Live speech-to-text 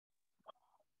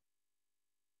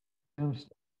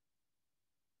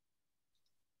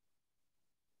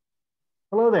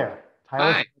Hello there,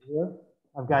 Tyler Hi. here.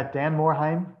 I've got Dan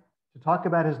Morhaim to talk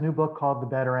about his new book called The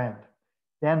Better End.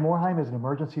 Dan Morhaim is an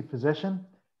emergency physician,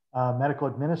 a medical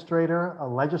administrator, a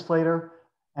legislator,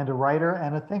 and a writer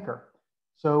and a thinker.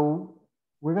 So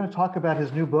we're going to talk about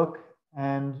his new book.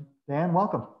 And Dan,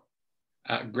 welcome.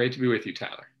 Great to be with you,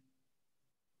 Tyler.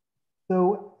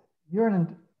 So you're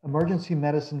an emergency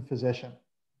medicine physician.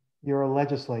 You're a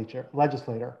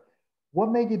legislator. What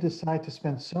made you decide to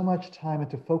spend so much time and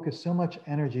to focus so much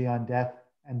energy on death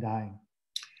and dying?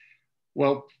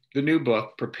 Well, the new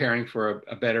book, Preparing for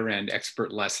a Better End,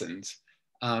 Expert Lessons,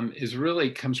 is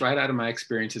really comes right out of my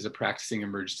experience as a practicing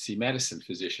emergency medicine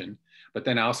physician, but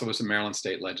then I also was a Maryland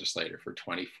state legislator for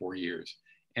 24 years.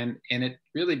 And it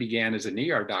really began as an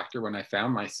ER doctor when I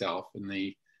found myself in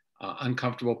the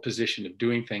uncomfortable position of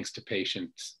doing things to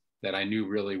patients that I knew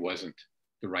really wasn't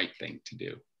the right thing to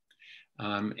do.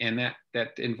 And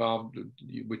that involved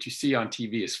what you see on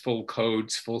TV is full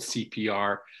codes, full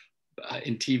CPR.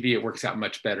 In TV, it works out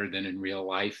much better than in real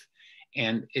life.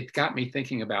 And it got me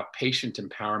thinking about patient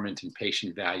empowerment and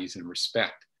patient values and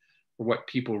respect for what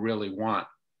people really want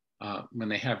when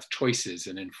they have choices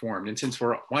and informed. And since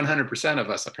we're 100% of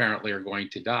us apparently are going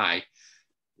to die,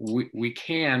 we're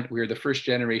the first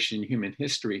generation in human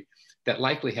history that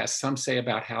likely has some say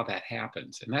about how that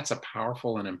happens. And that's a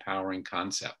powerful and empowering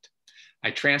concept. I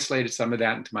translated some of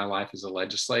that into my life as a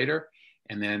legislator,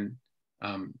 and then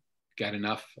got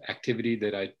enough activity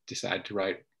that I decided to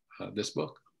write this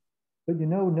book. But you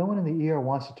know, no one in the ER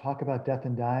wants to talk about death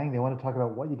and dying. They want to talk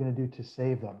about what you're going to do to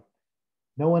save them.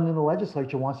 No one in the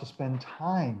legislature wants to spend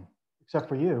time, except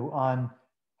for you, on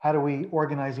how do we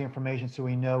organize the information so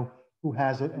we know who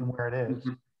has it and where it is.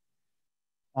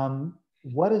 Mm-hmm.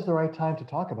 What is the right time to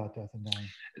talk about death and dying?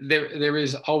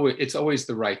 It's always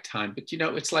the right time. But you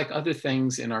know, it's like other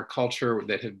things in our culture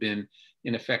that have been,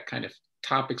 in effect, kind of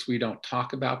topics we don't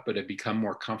talk about, but have become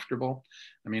more comfortable.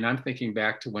 I mean, I'm thinking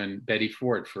back to when Betty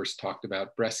Ford first talked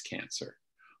about breast cancer.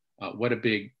 What a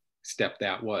big step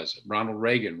that was. Ronald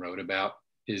Reagan wrote about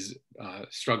his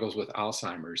struggles with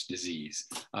Alzheimer's disease.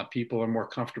 People are more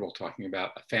comfortable talking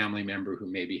about a family member who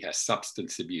maybe has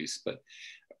substance abuse, but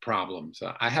problems.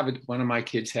 One of my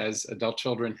kids adult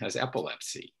children has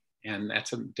epilepsy, and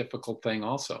that's a difficult thing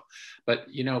also. But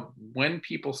you know, when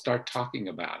people start talking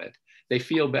about it, they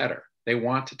feel better. They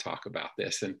want to talk about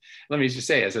this. And let me just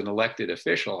say, as an elected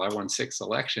official, I won 6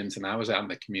 elections, and I was out in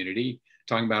the community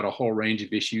talking about a whole range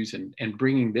of issues and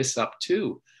bringing this up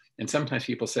too. And sometimes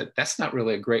people said, that's not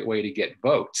really a great way to get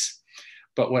votes.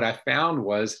 But what I found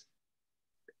was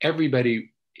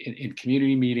everybody in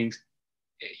community meetings,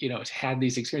 you know, had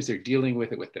these experiences. They're dealing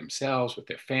with it with themselves, with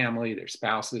their family, their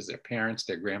spouses, their parents,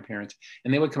 their grandparents.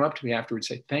 And they would come up to me afterwards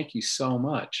and say, thank you so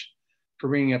much for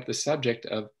bringing up the subject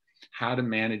of how to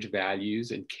manage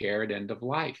values and care at end of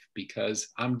life, because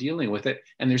I'm dealing with it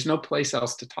and there's no place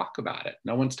else to talk about it.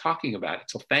 No one's talking about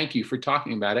it. So thank you for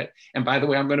talking about it. And by the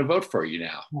way, I'm going to vote for you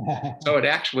now. So it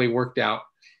actually worked out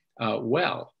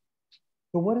well.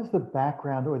 So what is the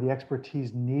background or the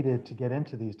expertise needed to get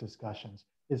into these discussions?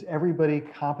 Is everybody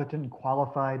competent and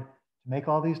qualified to make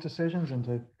all these decisions and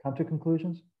to come to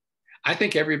conclusions? I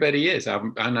think everybody is.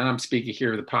 I'm speaking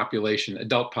here of the population,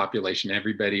 adult population,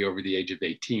 everybody over the age of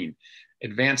 18.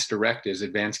 Advanced directives,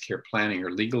 advanced care planning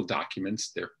are legal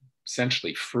documents. They're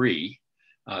essentially free,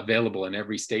 available in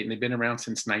every state, and they've been around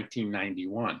since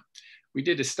 1991. We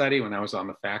did a study when I was on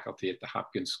the faculty at the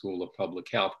Hopkins School of Public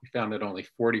Health. We found that only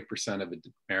 40% of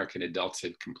American adults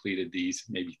had completed these,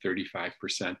 maybe 35%,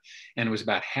 and it was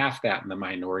about half that in the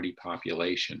minority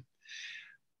population.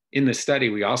 In the study,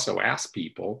 we also asked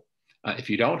people,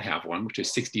 if you don't have one, which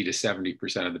is 60 to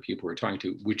 70% of the people we're talking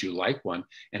to, would you like one?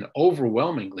 And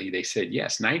overwhelmingly, they said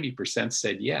yes. 90%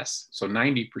 said yes. So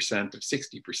 90% of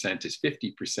 60% is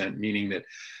 50%, meaning that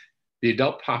the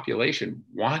adult population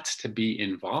wants to be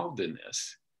involved in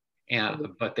this,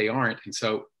 but they aren't. And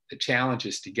so the challenge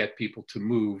is to get people to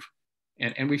move.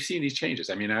 And we've seen these changes.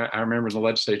 I mean, I remember in the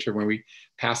legislature when we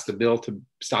passed the bill to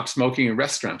stop smoking in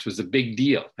restaurants was a big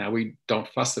deal. Now we don't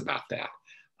fuss about that.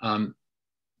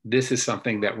 This is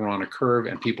something that we're on a curve,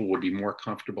 and people will be more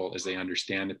comfortable as they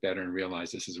understand it better and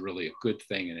realize this is really a good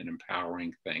thing and an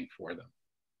empowering thing for them.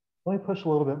 Let me push a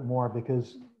little bit more,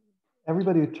 because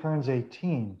everybody who turns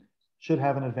 18 should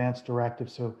have an advanced directive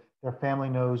so their family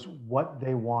knows what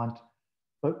they want.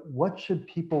 But what should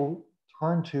people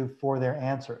turn to for their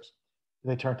answers? Do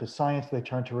they turn to science? Do they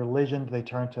turn to religion? Do they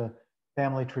turn to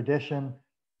family tradition?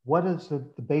 What is the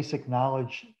basic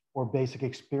knowledge or basic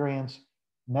experience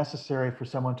necessary for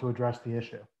someone to address the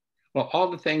issue? Well, all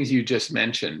the things you just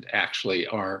mentioned actually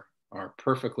are are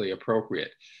perfectly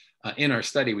appropriate. In our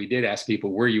study, we did ask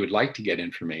people where you would like to get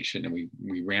information, and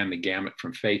we ran the gamut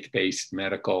from faith-based,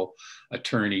 medical,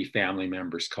 attorney, family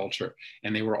members, culture,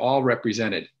 and they were all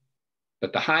represented.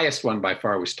 But the highest one by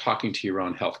far was talking to your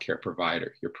own healthcare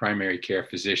provider, your primary care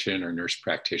physician or nurse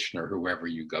practitioner, whoever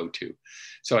you go to.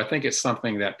 So I think it's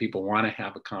something that people want to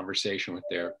have a conversation with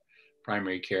their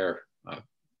primary care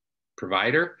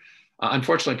provider.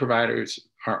 Unfortunately, providers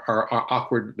are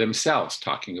awkward themselves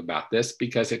talking about this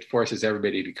because it forces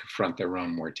everybody to confront their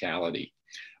own mortality.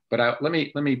 But let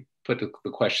me put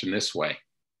the question this way.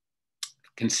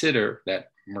 Consider that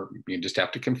you just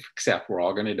have to accept we're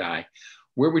all going to die.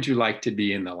 Where would you like to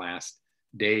be in the last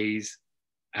days,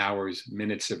 hours,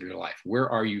 minutes of your life? Where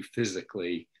are you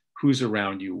physically? Who's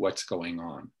around you? What's going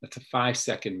on? That's a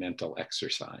 5-second mental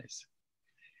exercise.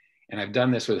 And I've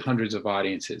done this with hundreds of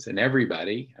audiences, and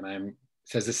everybody,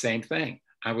 says the same thing.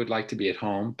 I would like to be at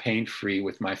home, pain-free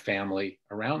with my family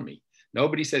around me.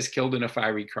 Nobody says killed in a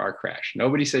fiery car crash.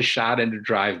 Nobody says shot in a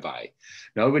drive-by.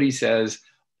 Nobody says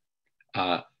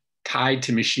tied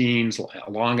to machines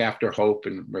long after hope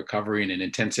and recovery in an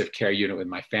intensive care unit with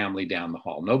my family down the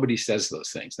hall. Nobody says those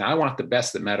things. Now, I want the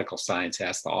best that medical science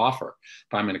has to offer.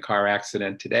 If I'm in a car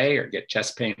accident today or get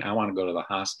chest pain, I want to go to the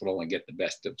hospital and get the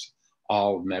best of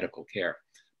all medical care.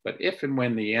 But if and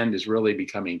when the end is really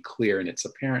becoming clear and it's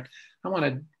apparent, I want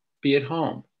to be at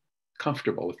home,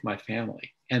 comfortable with my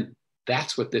family. And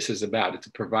that's what this is about. It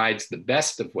provides the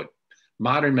best of what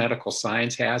modern medical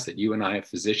science has that you and I,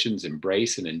 physicians,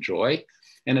 embrace and enjoy.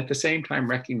 And at the same time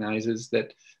recognizes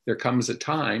that there comes a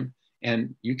time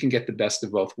and you can get the best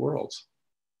of both worlds.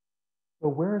 So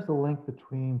where is the link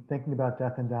between thinking about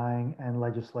death and dying and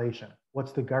legislation?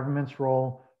 What's the government's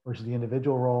role versus the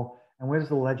individual role? And where does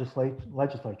the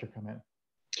legislature come in?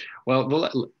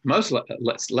 Well, most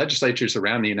legislatures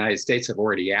around the United States have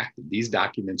already acted. These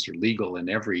documents are legal in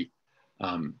every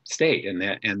state, and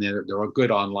there are good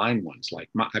online ones. Like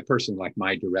I personally like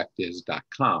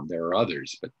mydirectives.com. There are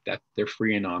others, but they're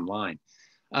free and online.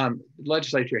 The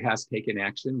legislature has taken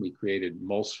action. We created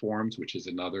MOLS forms, which is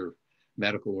another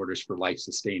medical orders for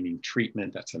life-sustaining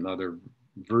treatment. That's another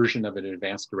version of an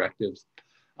advanced directives.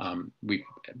 We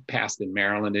passed in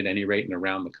Maryland at any rate, and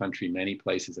around the country, many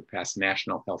places have passed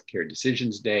National Healthcare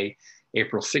Decisions Day.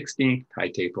 April 16th,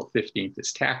 tied to April 15th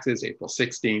is taxes. April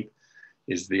 16th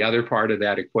is the other part of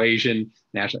that equation,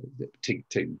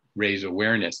 to raise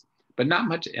awareness. But not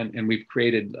much, and we've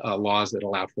created laws that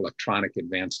allow for electronic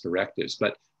advanced directives.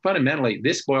 But fundamentally,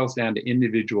 this boils down to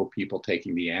individual people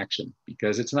taking the action,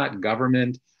 because it's not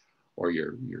government or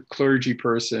your clergy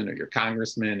person or your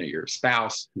congressman or your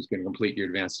spouse who's going to complete your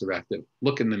advanced directive.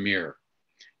 Look in the mirror.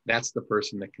 That's the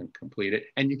person that can complete it.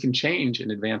 And you can change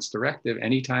an advanced directive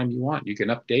anytime you want. You can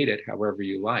update it however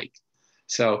you like.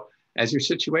 So as your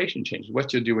situation changes,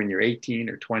 what you'll do when you're 18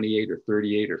 or 28 or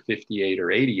 38 or 58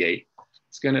 or 88,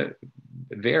 it's going to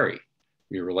vary.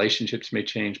 Your relationships may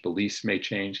change, beliefs may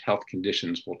change, health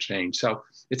conditions will change. So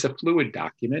it's a fluid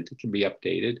document. It can be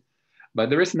updated. But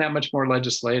there isn't that much more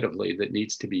legislatively that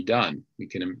needs to be done. We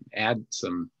can add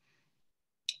some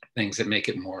things that make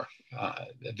it more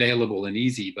available and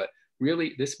easy, but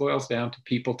really this boils down to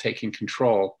people taking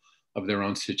control of their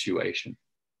own situation.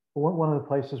 One of the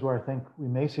places where I think we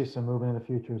may see some movement in the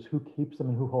future is who keeps them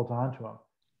and who holds on to them,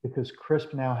 because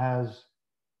CRISP now has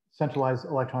centralized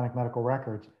electronic medical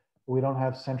records, but we don't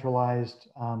have centralized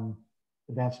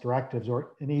advanced directives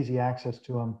or an easy access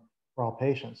to them for all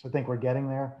patients. So I think we're getting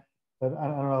there, but I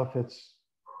don't know if it's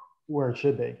where it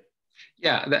should be.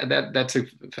 Yeah, that's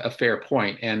a fair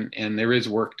point, and there is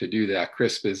work to do that.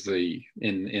 CRISP is in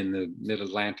the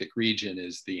Mid-Atlantic region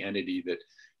is the entity that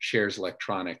shares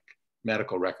electronic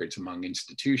medical records among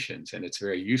institutions, and it's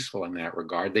very useful in that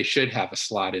regard. They should have a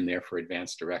slot in there for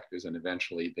advanced directives, and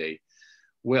eventually they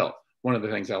will. One of the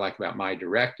things I like about my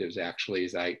directives actually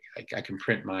is I can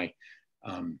print my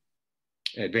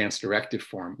advanced directive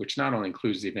form, which not only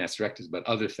includes the advanced directives, but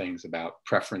other things about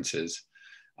preferences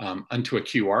onto a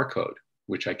QR code,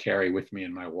 which I carry with me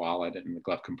in my wallet and in the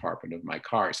glove compartment of my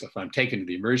car. So if I'm taken to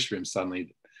the emergency room,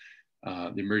 suddenly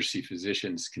the emergency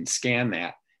physicians can scan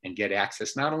that and get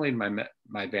access not only to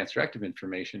my advanced directive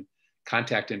information,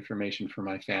 contact information for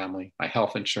my family, my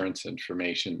health insurance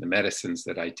information, the medicines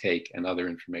that I take, and other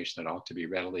information that ought to be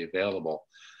readily available.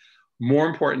 More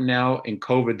important now in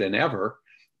COVID than ever,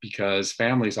 because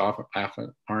families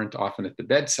aren't often at the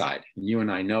bedside. And you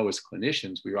and I know as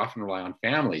clinicians, we often rely on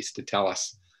families to tell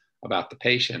us about the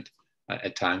patient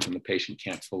at times when the patient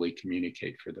can't fully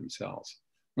communicate for themselves.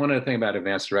 One other thing about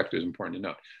advanced directives is important to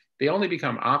note. They only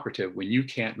become operative when you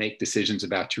can't make decisions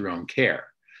about your own care.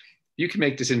 You can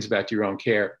make decisions about your own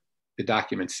care the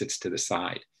document sits to the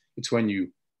side. It's when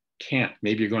you can't,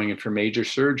 maybe you're going in for major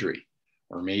surgery,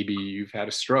 or maybe you've had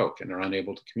a stroke and are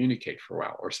unable to communicate for a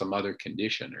while, or some other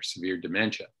condition or severe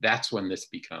dementia. That's when this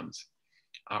becomes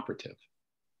operative.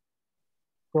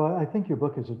 Well, I think your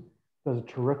book does a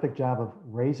terrific job of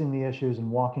raising the issues and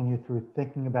walking you through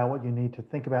thinking about what you need to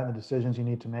think about and the decisions you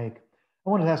need to make. I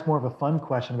wanted to ask more of a fun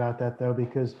question about that, though,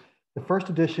 because the first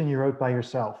edition you wrote by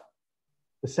yourself.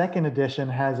 The second edition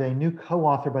has a new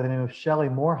co-author by the name of Shelley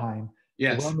Morhaim, a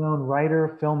Yes. well-known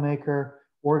writer, filmmaker,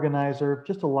 organizer,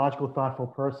 just a logical, thoughtful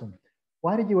person.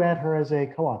 Why did you add her as a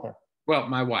co-author? Well,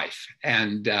 my wife,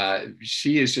 and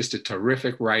she is just a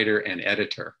terrific writer and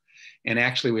editor. And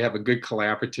actually, we have a good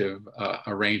collaborative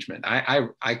arrangement.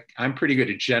 I'm pretty good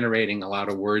at generating a lot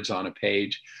of words on a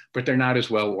page, but they're not as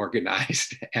well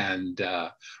organized and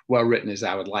well written as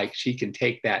I would like. She can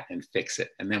take that and fix it.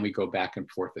 And then we go back and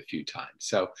forth a few times.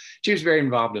 So she was very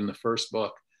involved in the first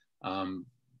book.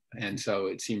 And so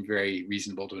it seemed very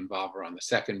reasonable to involve her on the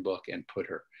second book and put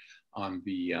her on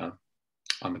the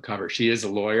cover. She is a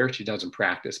lawyer. She doesn't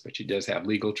practice, but she does have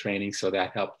legal training, so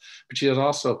that helped. But she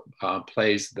also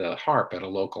plays the harp at a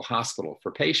local hospital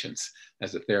for patients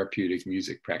as a therapeutic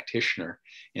music practitioner.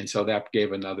 And so that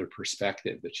gave another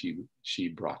perspective that she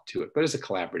brought to it. But it's a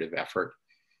collaborative effort,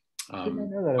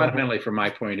 fundamentally from my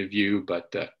point of view.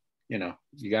 But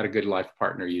you got a good life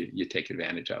partner, you take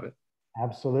advantage of it.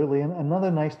 Absolutely. And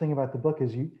another nice thing about the book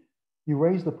is you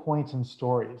raise the points and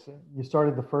stories. You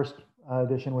started the first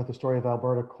edition with the story of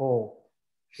Alberta Cole,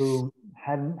 who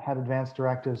hadn't had advanced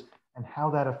directives and how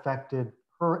that affected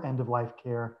her end of life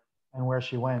care and where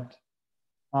she went.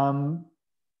 How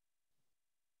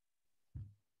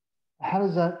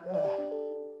does that,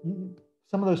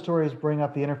 some of those stories bring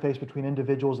up the interface between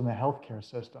individuals and the healthcare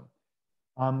system.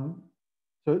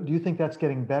 So do you think that's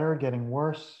getting better, getting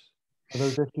worse? Are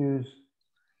those issues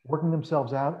working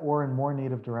themselves out or in more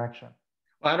need of direction?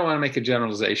 Well, I don't want to make a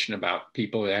generalization about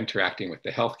people interacting with the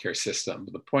healthcare system.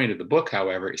 The point of the book,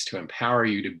 however, is to empower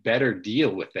you to better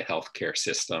deal with the healthcare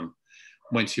system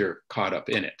once you're caught up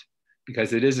in it.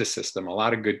 Because it is a system, a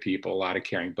lot of good people, a lot of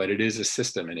caring, but it is a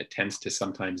system, and it tends to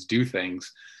sometimes do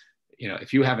things.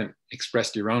 If you haven't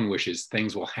expressed your own wishes,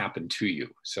 things will happen to you.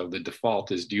 So the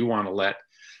default is, do you want to let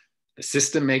the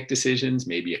system make decisions,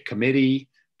 maybe a committee,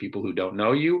 people who don't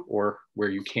know you, or where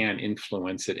you can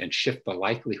influence it and shift the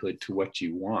likelihood to what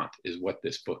you want, is what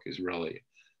this book is really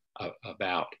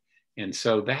about. And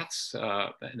so that's,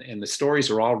 and the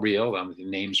stories are all real. The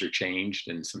names are changed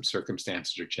and some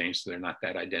circumstances are changed, so they're not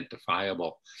that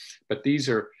identifiable. But the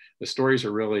stories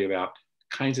are really about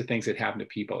kinds of things that happen to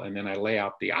people. And then I lay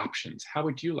out the options. How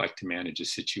would you like to manage a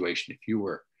situation if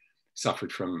you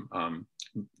suffered from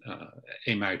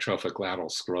amyotrophic lateral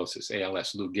sclerosis,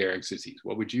 ALS, Lou Gehrig's disease?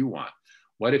 What would you want?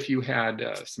 What if you had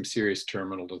some serious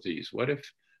terminal disease? What if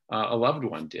a loved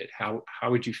one did? How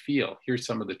would you feel? Here's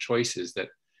some of the choices that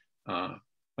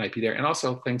might be there. And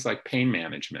also things like pain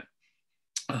management.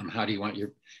 How do you want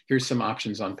here's some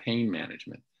options on pain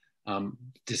management.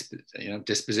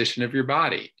 Disposition of your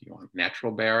body. Do you want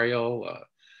natural burial,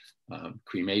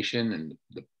 cremation, and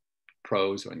the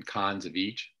pros and cons of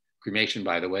each? Cremation,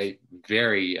 by the way,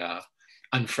 very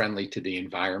unfriendly to the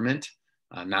environment.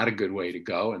 Not a good way to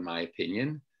go, in my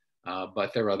opinion.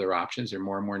 But there are other options. There are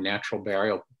more and more natural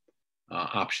burial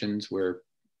options where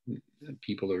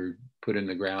people are put in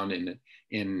the ground in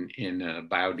a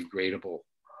biodegradable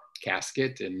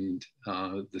casket, and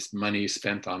this money is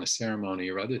spent on a ceremony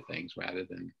or other things rather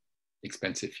than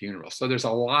expensive funerals. So there's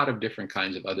a lot of different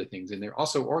kinds of other things in there.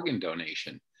 Also organ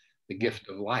donation, the gift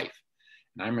of life.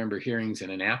 And I remember hearings in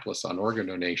Annapolis on organ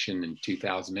donation in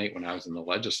 2008 when I was in the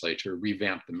legislature,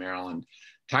 revamped the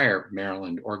entire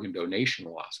Maryland organ donation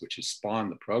laws, which has spawned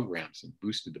the programs and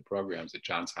boosted the programs at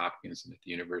Johns Hopkins and at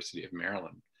the University of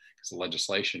Maryland, because the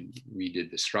legislation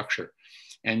redid the structure.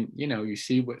 And, you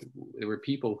see there were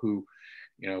people who,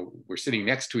 were sitting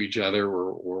next to each other,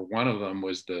 or one of them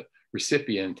was the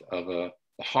recipient of the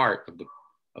heart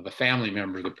of a family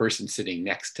member, the person sitting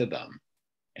next to them.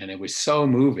 And it was so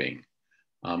moving.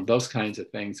 Those kinds of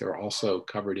things are also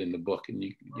covered in the book, and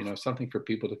something for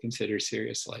people to consider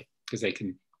seriously, because they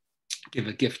can give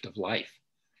a gift of life.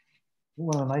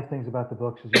 One of the nice things about the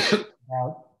books is it's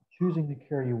about choosing the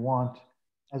care you want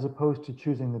as opposed to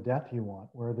choosing the death you want,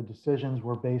 where the decisions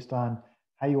were based on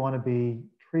how you want to be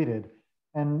treated.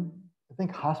 And I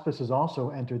think hospice has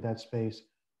also entered that space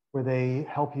where they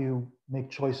help you make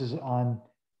choices on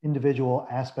individual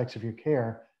aspects of your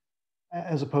care,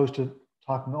 as opposed to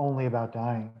talking only about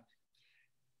dying.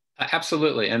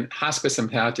 Absolutely. And hospice and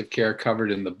palliative care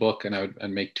covered in the book, and I'd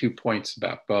make 2 points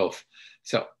about both.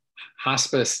 So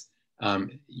hospice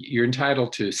You're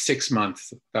entitled to 6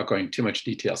 months, without going too much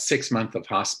detail, 6 months of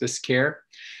hospice care.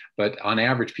 But on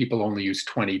average, people only use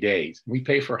 20 days. We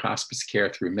pay for hospice care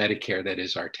through Medicare, that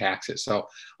is our taxes. So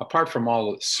apart from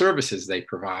all the services they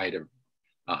provide,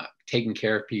 taking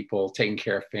care of people, taking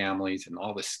care of families, and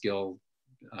all the skilled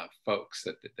folks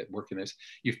that work in this,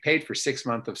 you've paid for 6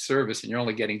 months of service and you're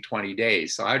only getting 20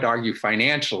 days. So I'd argue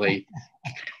financially,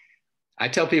 I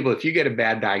tell people, if you get a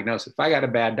bad diagnosis, if I got a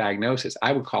bad diagnosis,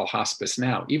 I would call hospice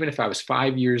now, even if I was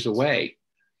 5 years away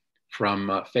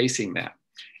from facing that.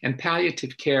 And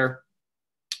palliative care,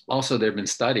 also there have been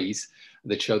studies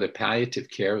that show that palliative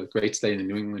care, a great study in the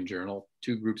New England Journal,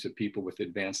 2 groups of people with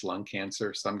advanced lung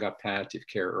cancer, some got palliative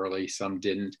care early, some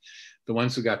didn't. The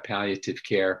ones who got palliative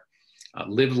care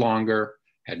lived longer,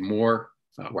 had more,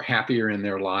 were happier in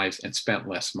their lives, and spent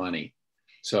less money.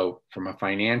 So from a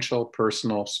financial,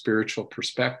 personal, spiritual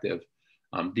perspective,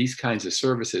 these kinds of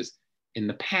services in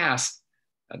the past,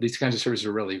 these kinds of services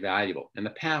are really valuable. In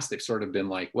the past, they've sort of been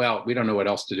like, well, we don't know what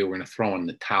else to do. We're going to throw in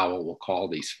the towel. We'll call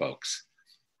these folks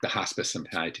the hospice and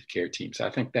palliative care teams. I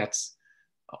think that's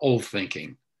old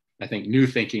thinking. I think new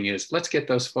thinking is, let's get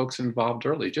those folks involved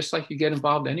early, just like you get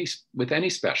involved with any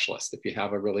specialist if you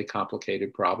have a really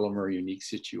complicated problem or a unique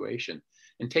situation,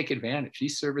 and take advantage.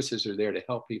 These services are there to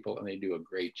help people, and they do a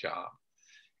great job.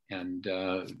 And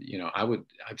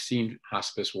I've seen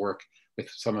hospice work with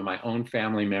some of my own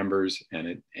family members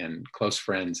and close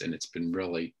friends, and it's been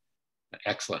really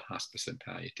excellent hospice and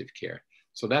palliative care.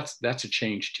 So that's a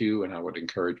change too, and I would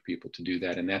encourage people to do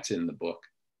that, and that's in the book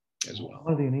as well.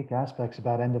 One of the unique aspects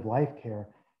about end-of-life care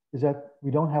is that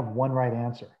we don't have one right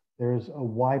answer. There's a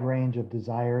wide range of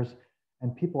desires,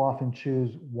 and people often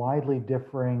choose widely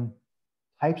differing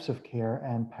types of care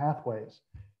and pathways.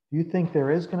 Do you think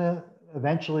there is going to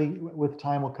eventually, with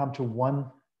time, will come to one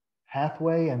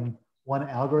pathway and one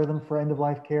algorithm for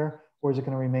end-of-life care, or is it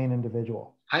going to remain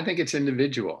individual? I think it's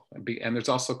individual, and there's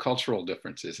also cultural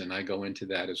differences, and I go into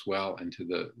that as well into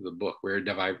the book. We're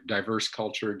a diverse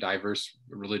culture, diverse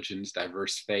religions,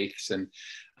 diverse faiths, and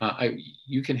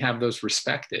you can have those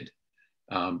respected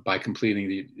by completing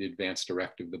the advance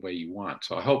directive the way you want.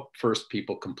 So I hope first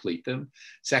people complete them.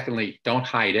 Secondly, don't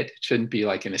hide it. It shouldn't be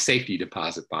like in a safety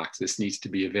deposit box. This needs to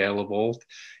be available.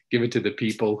 Give it to the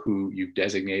people who you've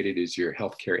designated as your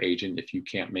healthcare agent if you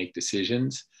can't make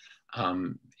decisions.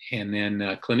 And then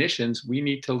clinicians, we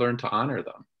need to learn to honor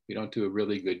them. We don't do a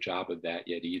really good job of that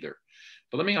yet either.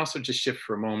 But let me also just shift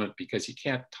for a moment, because you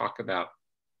can't talk about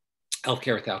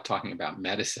healthcare without talking about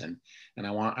medicine. And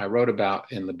I wrote about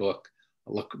in the book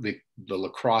the La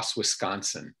Crosse,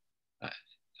 Wisconsin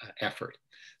effort.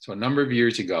 So a number of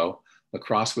years ago, La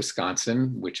Crosse,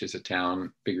 Wisconsin, which is a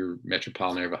town, bigger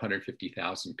metropolitan area of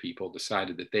 150,000 people,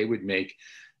 decided that they would make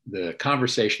the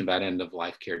conversation about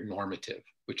end-of-life care normative,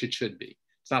 which it should be.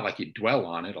 It's not like you dwell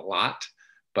on it a lot,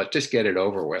 but just get it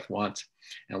over with once.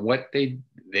 And what they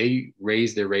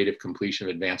raised their rate of completion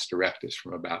of advanced directives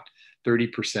from about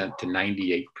 30% to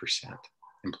 98%,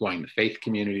 employing the faith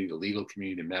community, the legal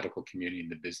community, the medical community,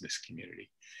 and the business community.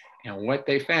 And what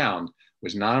they found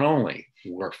was not only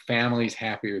were families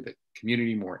happier, the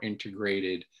community more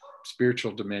integrated,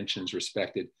 spiritual dimensions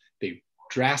respected, they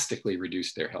drastically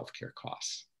reduced their healthcare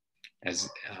costs as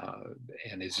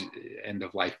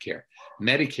end-of-life care.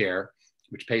 Medicare,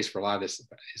 which pays for a lot of this,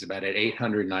 is about an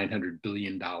 $800-900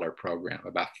 billion program.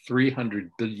 About $300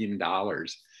 billion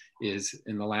is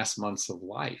in the last months of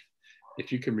life.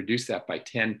 If you can reduce that by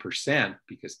 10%,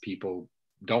 because people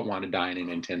don't want to die in an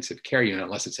intensive care unit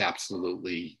unless it's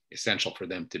absolutely essential for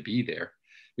them to be there.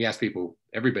 We ask people,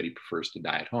 everybody prefers to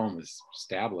die at home, is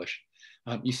established.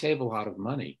 You save a lot of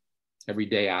money. Every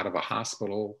day out of a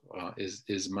hospital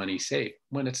is money saved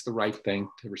when it's the right thing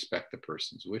to respect the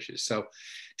person's wishes. So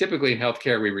typically in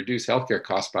healthcare, we reduce healthcare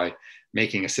costs by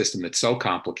making a system that's so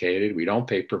complicated. We don't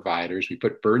pay providers. We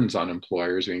put burdens on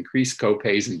employers. We increase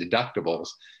copays and deductibles.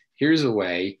 Here's a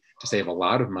way to save a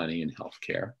lot of money in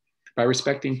healthcare by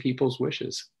respecting people's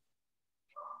wishes.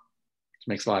 It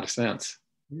makes a lot of sense.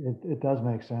 It does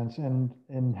make sense. And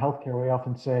in healthcare, we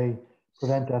often say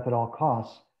prevent death at all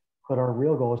costs. But our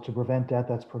real goal is to prevent death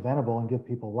that's preventable and give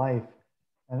people life.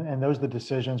 And those are the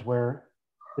decisions where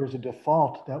there's a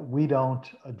default that we don't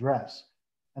address.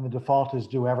 And the default is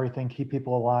do everything, keep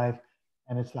people alive.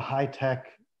 And it's the high-tech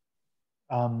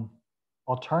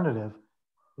alternative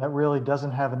that really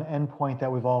doesn't have an endpoint that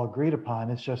we've all agreed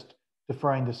upon. It's just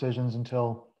deferring decisions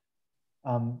until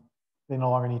they no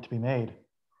longer need to be made.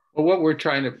 Well, what we're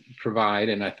trying to provide,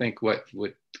 and I think what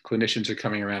clinicians are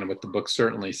coming around and what the book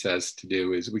certainly says to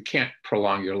do, is we can't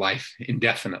prolong your life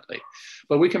indefinitely,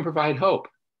 but we can provide hope.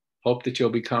 Hope that you'll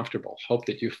be comfortable. Hope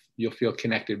that you'll feel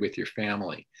connected with your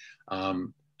family.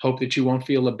 Hope that you won't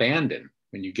feel abandoned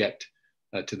when you get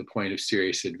to the point of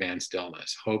serious advanced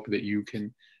illness. Hope that you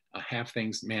can have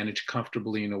things managed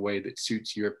comfortably in a way that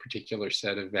suits your particular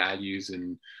set of values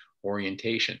and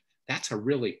orientation. That's a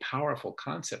really powerful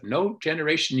concept. No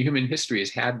generation in human history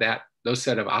has had those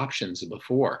set of options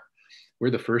before.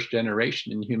 We're the first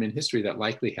generation in human history that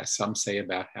likely has some say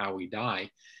about how we die.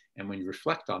 And when you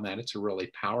reflect on that, it's a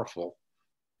really powerful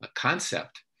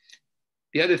concept.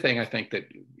 The other thing I think that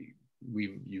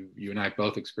you and I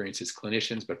both experience as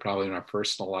clinicians, but probably in our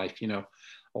personal life, a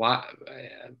lot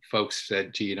of folks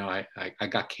said, gee, I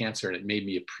got cancer and it made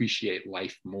me appreciate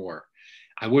life more.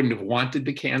 I wouldn't have wanted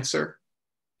the cancer.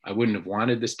 I wouldn't have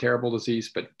wanted this terrible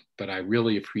disease, but I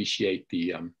really appreciate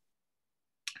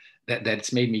that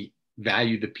it's made me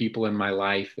value the people in my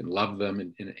life and love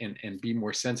them and be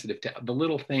more sensitive to the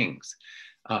little things.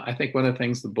 I think one of the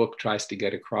things the book tries to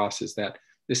get across is that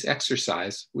this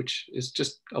exercise, which is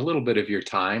just a little bit of your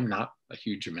time, not a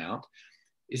huge amount,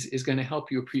 is going to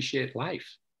help you appreciate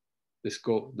life. This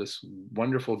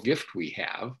wonderful gift we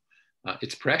have.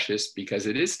 It's precious because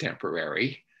it is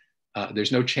temporary.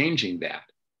 There's no changing that,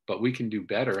 but we can do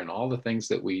better in all the things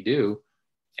that we do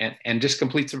and just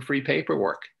complete some free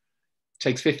paperwork.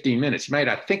 Takes 15 minutes. You might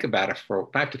have to think about it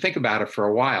for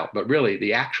a while, but really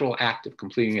the actual act of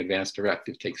completing advanced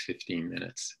directive takes 15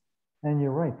 minutes. And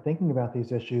you're right. Thinking about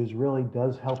these issues really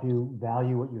does help you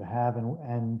value what you have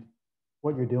and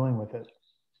what you're doing with it.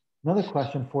 Another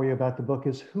question for you about the book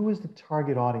is, who is the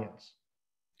target audience?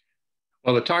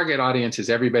 Well, the target audience is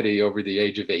everybody over the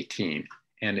age of 18.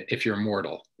 And if you're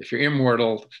immortal,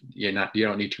 you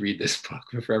don't need to read this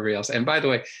book for everybody else. And by the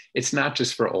way, it's not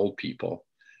just for old people.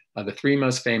 The three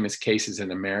most famous cases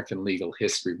in American legal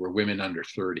history were women under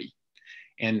 30.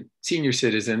 And senior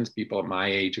citizens, people at my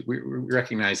age, we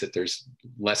recognize that there's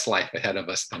less life ahead of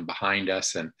us than behind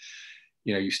us. And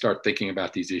you start thinking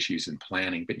about these issues and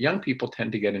planning. But young people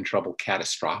tend to get in trouble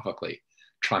catastrophically,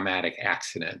 traumatic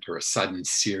accident or a sudden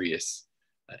serious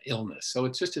illness. So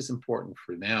it's just as important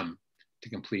for them to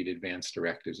complete advanced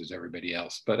directives as everybody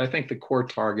else. But I think the core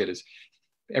target is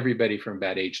everybody from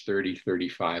about age 30,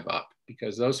 35 up,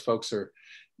 because those folks are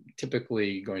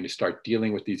typically going to start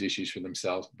dealing with these issues for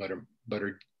themselves, but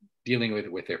are dealing with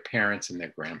it with their parents and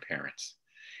their grandparents.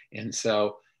 And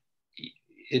so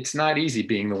it's not easy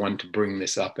being the one to bring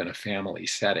this up in a family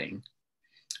setting.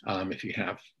 If you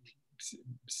have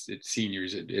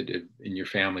seniors in your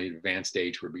family at advanced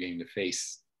age who are beginning to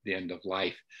face the end of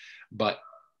life, but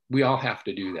we all have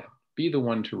to do that. Be the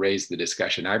one to raise the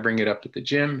discussion. I bring it up at the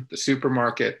gym, the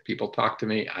supermarket, people talk to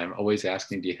me. I'm always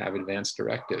asking, do you have advanced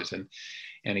directives? And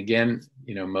again,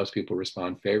 most people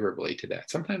respond favorably to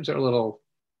that. Sometimes they're a little,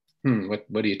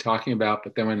 what are you talking about?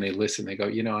 But then when they listen, they go,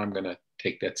 I'm going to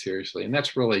take that seriously. And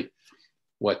that's really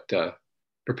what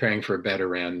Preparing for a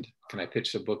Better End. Can I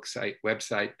pitch the website,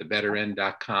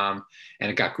 thebetterend.com? And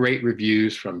it got great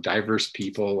reviews from diverse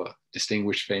people,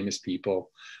 distinguished, famous people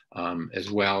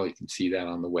as well. You can see that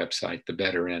on the website,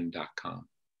 thebetterend.com.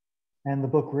 And the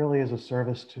book really is a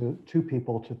service to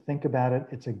people to think about it.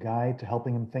 It's a guide to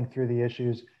helping them think through the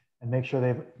issues and make sure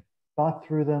they've thought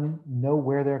through them, know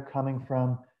where they're coming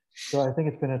from. So I think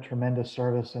it's been a tremendous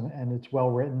service, and it's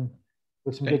well written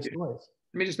with some good stories.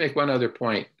 Let me just make one other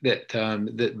point, that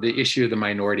the issue of the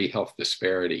minority health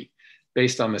disparity,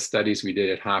 based on the studies we did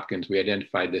at Hopkins, we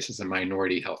identified this as a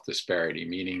minority health disparity,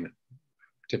 meaning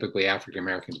typically African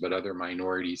Americans, but other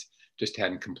minorities just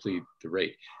hadn't completed the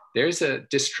rate. There's a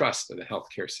distrust of the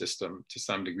healthcare system to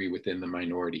some degree within the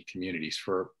minority communities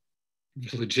for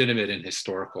legitimate and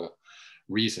historical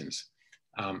reasons.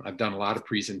 I've done a lot of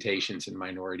presentations in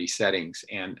minority settings,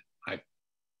 and I've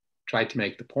tried to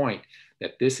make the point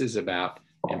that this is about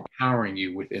empowering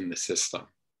you within the system.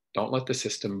 Don't let the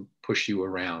system push you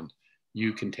around.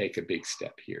 You can take a big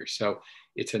step here. So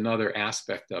it's another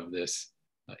aspect of this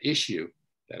issue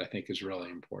that I think is really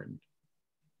important.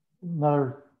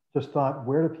 Another just thought,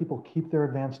 where do people keep their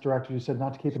advanced directives? You said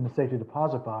not to keep it in the safety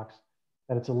deposit box,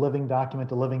 that it's a living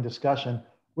document, a living discussion.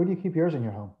 Where do you keep yours in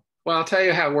your home? Well, I'll tell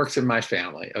you how it works in my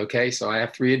family. Okay, so I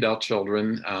have 3 adult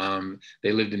children.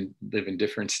 They live in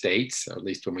different states, or at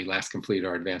least when we last completed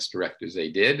our advanced directives, they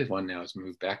did. One now has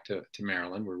moved back to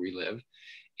Maryland, where we live,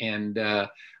 and I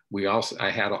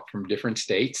had from different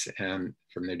states, and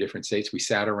from their different states, we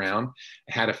sat around,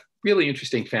 had a really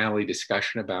interesting family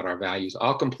discussion about our values.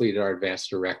 All completed our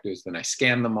advanced directives. Then I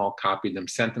scanned them all, copied them,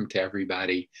 sent them to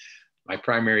everybody. My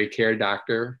primary care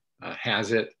doctor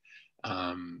has it.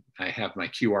 I have my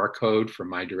QR code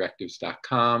from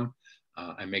mydirectives.com.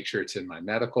 I make sure it's in my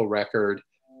medical record.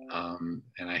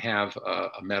 And I have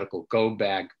a medical go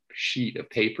bag sheet of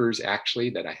papers actually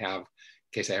that I have in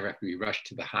case I ever have to be rushed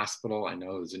to the hospital. I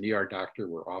know as an ER doctor,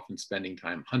 we're often spending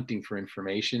time hunting for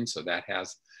information. So that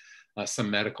has some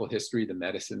medical history, the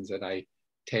medicines that I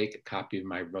take, a copy of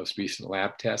my most recent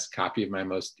lab test, copy of my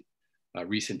most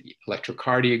recent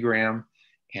electrocardiogram.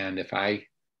 And if I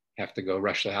have to go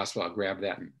rush to the hospital, I'll grab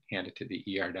that and hand it to the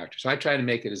ER doctor. So I try to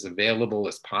make it as available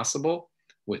as possible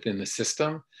within the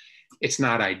system. It's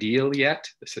not ideal yet.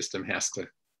 The system has to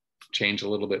change a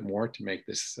little bit more to make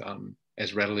this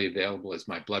as readily available as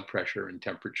my blood pressure and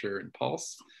temperature and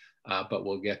pulse, but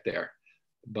we'll get there.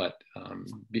 But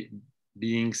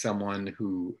being someone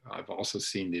who I've also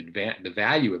seen the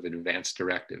value of an advanced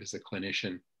directive as a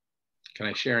clinician. Can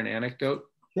I share an anecdote?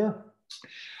 Yeah.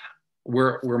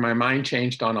 Where my mind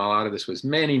changed on a lot of this was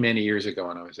many, many years ago,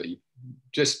 and I was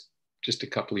just a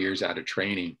couple of years out of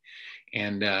training.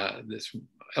 And this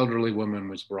elderly woman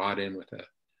was brought in with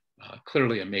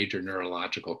clearly a major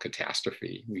neurological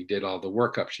catastrophe. We did all the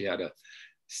workup. She had a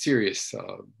serious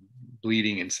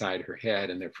bleeding inside her head,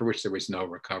 and for which there was no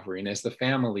recovery. And as the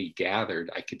family gathered,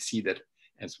 I could see that,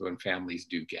 as when families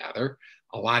do gather,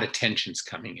 a lot of tensions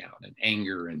coming out and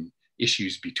anger and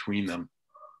issues between them.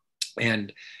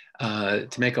 And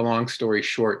to make a long story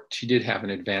short, she did have an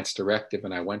advanced directive,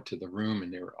 and I went to the room,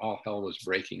 and all hell was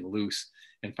breaking loose.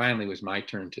 And finally, it was my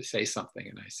turn to say something.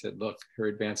 And I said, look, her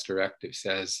advanced directive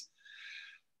says,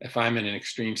 if I'm in an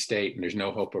extreme state and there's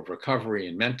no hope of recovery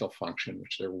and mental function,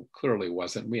 which there clearly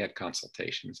wasn't, we had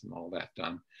consultations and all that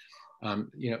done.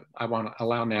 I want to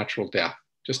allow natural death.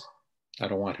 I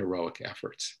don't want heroic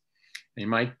efforts.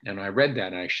 And I read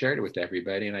that and I shared it with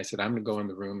everybody. And I said, I'm going to go in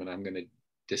the room and I'm going to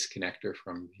disconnect her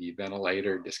from the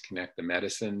ventilator, disconnect the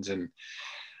medicines, and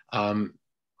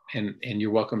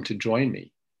you're welcome to join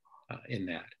me in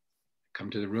that. Come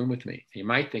to the room with me. You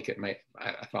might think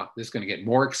I thought this is going to get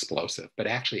more explosive, but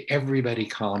actually everybody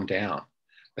calmed down.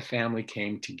 The family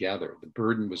came together. The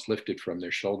burden was lifted from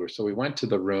their shoulders. So we went to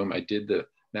the room. I did the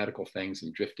medical things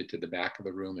and drifted to the back of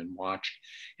the room and watched.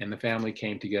 And the family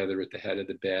came together at the head of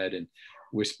the bed and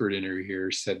whispered in her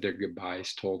ear, said their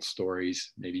goodbyes, told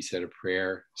stories, maybe said a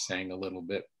prayer, sang a little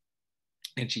bit.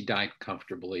 And she died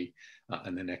comfortably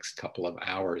in the next couple of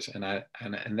hours. And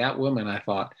that woman, I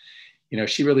thought,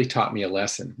 she really taught me a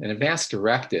lesson. An advanced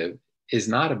directive is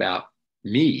not about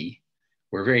me.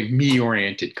 We're a very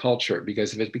me-oriented culture,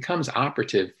 because if it becomes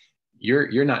operative,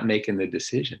 you're not making the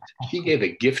decisions. She gave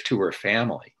a gift to her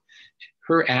family.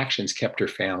 Her actions kept her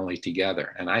family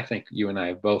together. And I think you and I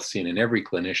have both seen, and every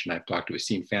clinician I've talked to has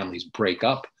seen, families break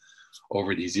up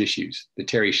over these issues. The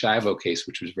Terry Schiavo case,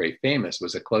 which was very famous,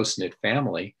 was a close-knit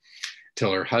family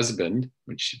till her husband,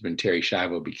 when Terry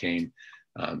Schiavo became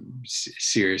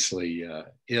seriously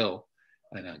ill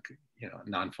and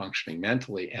non-functioning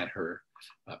mentally, and her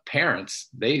parents,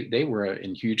 they were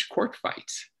in huge court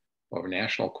fights,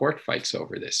 national court fights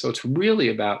over this. So it's really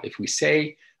about, if we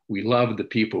say we love the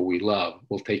people we love,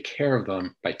 we'll take care of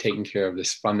them by taking care of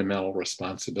this fundamental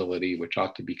responsibility, which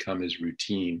ought to become as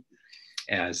routine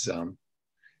as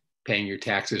paying your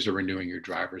taxes or renewing your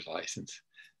driver's license.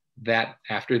 That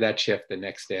after that shift, the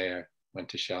next day I went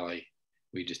to Shelley.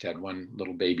 We just had one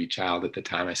little baby child at the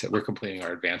time. I said, we're completing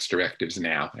our advanced directives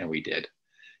now. And we did.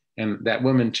 And that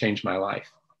woman changed my life.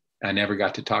 I never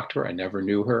got to talk to her. I never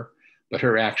knew her, but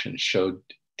her actions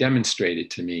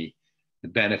demonstrated to me the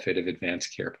benefit of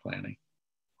advanced care planning.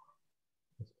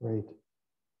 That's great.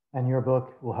 And your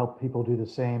book will help people do the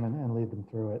same and lead them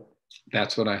through it.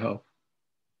 That's what I hope.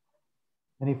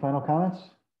 Any final comments?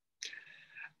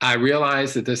 I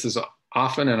realize that this is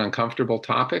often an uncomfortable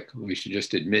topic. We should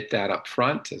just admit that up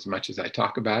front. As much as I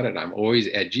talk about it, I'm always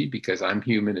edgy because I'm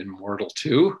human and mortal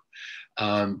too.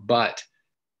 But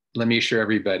let me assure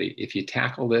everybody, if you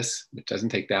tackle this, it doesn't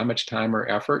take that much time or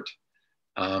effort,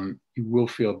 you will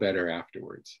feel better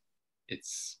afterwards.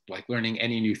 It's like learning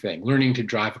any new thing. Learning to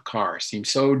drive a car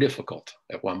seems so difficult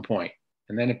at one point,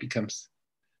 and then it becomes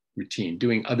routine.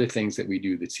 Doing other things that we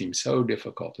do that seem so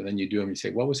difficult, and then you do them and you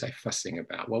say, what was I fussing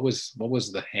about? What was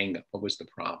the hang up? What was the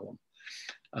problem?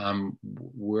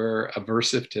 We're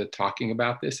aversive to talking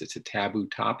about this. It's a taboo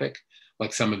topic,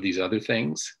 like some of these other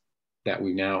things that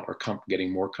we now are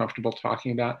getting more comfortable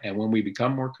talking about. And when we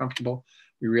become more comfortable,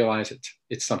 we realize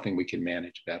it's something we can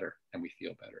manage better, and we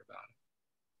feel better about it.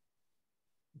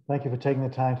 Thank you for taking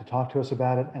the time to talk to us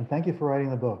about it. And thank you for writing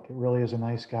the book. It really is a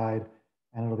nice guide,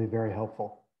 and it'll be very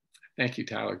helpful. Thank you,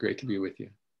 Tyler. Great to be with you.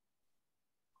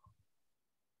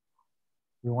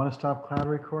 You want to stop cloud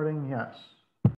recording? Yes.